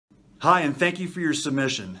Hi, and thank you for your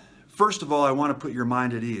submission. First of all, I want to put your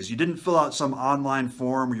mind at ease. You didn't fill out some online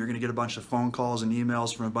form where you're going to get a bunch of phone calls and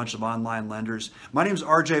emails from a bunch of online lenders. My name is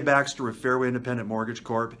RJ Baxter with Fairway Independent Mortgage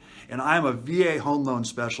Corp, and I am a VA home loan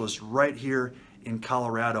specialist right here in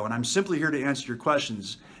Colorado, and I'm simply here to answer your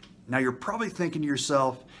questions. Now, you're probably thinking to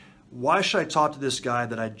yourself, why should I talk to this guy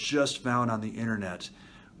that I just found on the internet?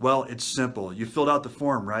 Well, it's simple. You filled out the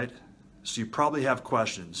form, right? So you probably have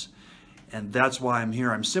questions. And that's why I'm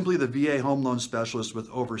here. I'm simply the VA home loan specialist with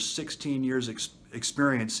over 16 years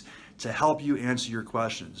experience to help you answer your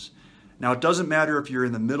questions. Now, it doesn't matter if you're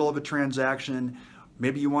in the middle of a transaction,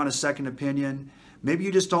 maybe you want a second opinion, maybe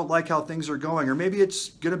you just don't like how things are going, or maybe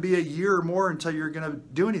it's going to be a year or more until you're going to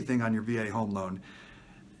do anything on your VA home loan.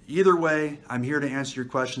 Either way, I'm here to answer your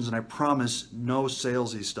questions, and I promise no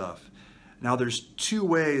salesy stuff. Now, there's two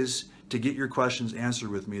ways to get your questions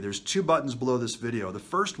answered with me. There's two buttons below this video. The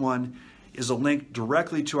first one is a link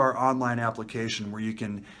directly to our online application where you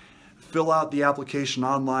can fill out the application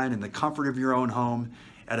online in the comfort of your own home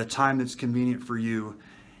at a time that's convenient for you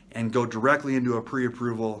and go directly into a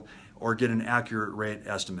pre-approval or get an accurate rate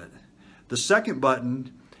estimate. The second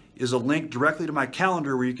button is a link directly to my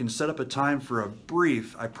calendar where you can set up a time for a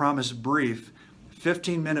brief, I promise brief,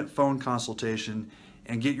 15-minute phone consultation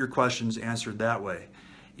and get your questions answered that way.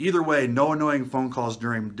 Either way, no annoying phone calls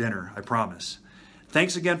during dinner, I promise.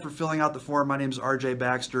 Thanks again for filling out the form. My name is RJ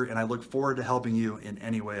Baxter, and I look forward to helping you in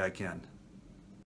any way I can.